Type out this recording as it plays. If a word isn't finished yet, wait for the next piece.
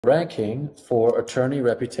ranking for attorney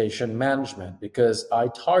reputation management because I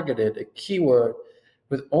targeted a keyword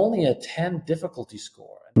with only a 10 difficulty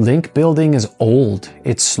score. Link building is old,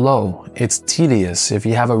 it's slow, it's tedious. If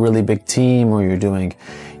you have a really big team or you're doing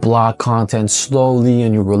blog content slowly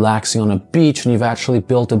and you're relaxing on a beach and you've actually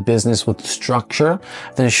built a business with structure,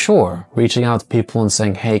 then sure, reaching out to people and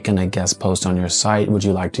saying, hey, can I guest post on your site? Would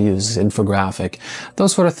you like to use this infographic?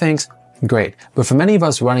 Those sort of things, great. But for many of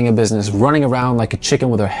us running a business, running around like a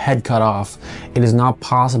chicken with our head cut off, it is not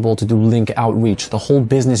possible to do link outreach. The whole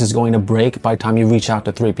business is going to break by the time you reach out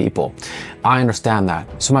to 3 people. I understand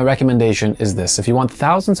that. So my recommendation is this. If you want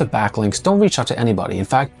thousands of backlinks, don't reach out to anybody. In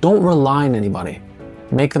fact, don't rely on anybody.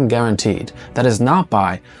 Make them guaranteed. That is not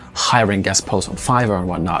by hiring guest posts on Fiverr and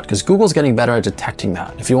whatnot, because Google's getting better at detecting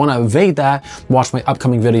that. If you want to evade that, watch my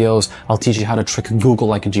upcoming videos. I'll teach you how to trick Google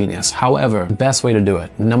like a genius. However, the best way to do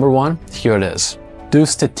it. Number 1, here it is. Do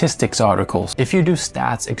statistics articles. If you do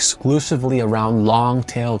stats exclusively around long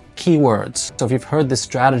tail keywords, so if you've heard this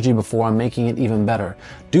strategy before, I'm making it even better.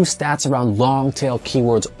 Do stats around long tail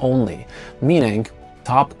keywords only, meaning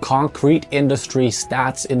top concrete industry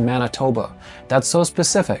stats in Manitoba. That's so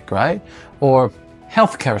specific, right? Or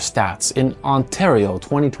healthcare stats in Ontario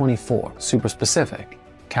 2024, super specific.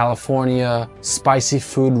 California spicy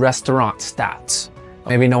food restaurant stats.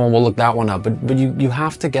 Maybe no one will look that one up, but you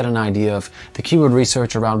have to get an idea of the keyword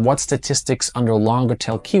research around what statistics under longer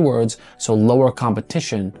tail keywords, so lower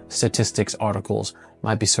competition statistics articles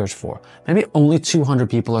might be searched for. Maybe only 200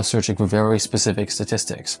 people are searching for very specific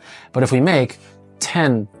statistics. But if we make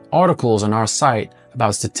 10 articles on our site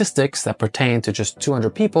about statistics that pertain to just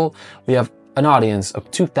 200 people, we have an audience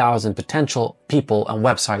of 2,000 potential people and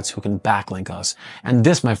websites who can backlink us. And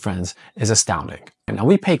this, my friends, is astounding. Now,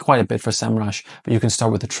 we pay quite a bit for SEMRush, but you can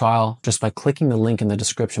start with a trial just by clicking the link in the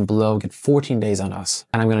description below, get 14 days on us.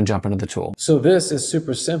 And I'm going to jump into the tool. So this is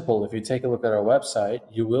super simple. If you take a look at our website,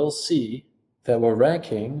 you will see that we're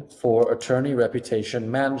ranking for attorney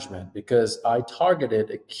reputation management because I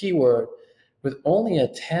targeted a keyword with only a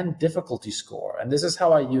 10 difficulty score. And this is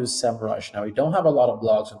how I use SEMRush. Now, we don't have a lot of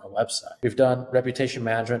blogs on our website. We've done reputation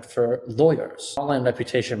management for lawyers, online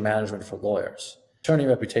reputation management for lawyers, attorney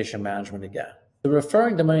reputation management again. The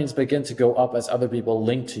referring domains begin to go up as other people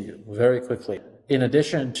link to you very quickly. In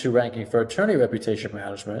addition to ranking for attorney reputation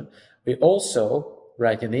management, we also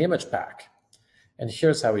rank in the image pack. And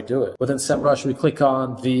here's how we do it. Within SEMRush, we click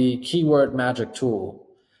on the keyword magic tool,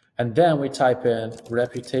 and then we type in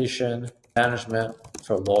reputation management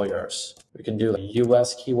for lawyers. We can do a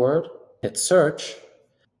US keyword, hit search,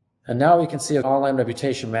 and now we can see online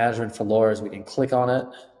reputation management for lawyers. We can click on it.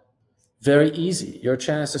 Very easy. Your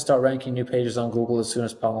chance to start ranking new pages on Google as soon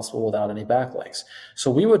as possible without any backlinks.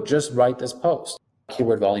 So we would just write this post.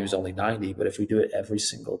 Keyword volume is only 90, but if we do it every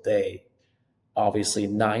single day, obviously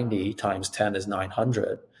 90 times 10 is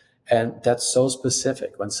 900. And that's so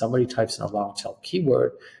specific. When somebody types in a long tail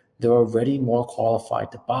keyword, they're already more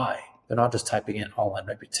qualified to buy. They're not just typing in online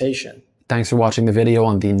reputation. Thanks for watching the video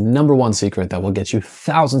on the #1 secret that will get you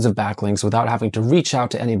thousands of backlinks without having to reach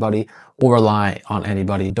out to anybody or rely on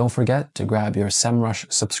anybody. Don't forget to grab your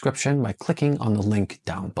SEMRush subscription by clicking on the link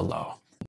down below.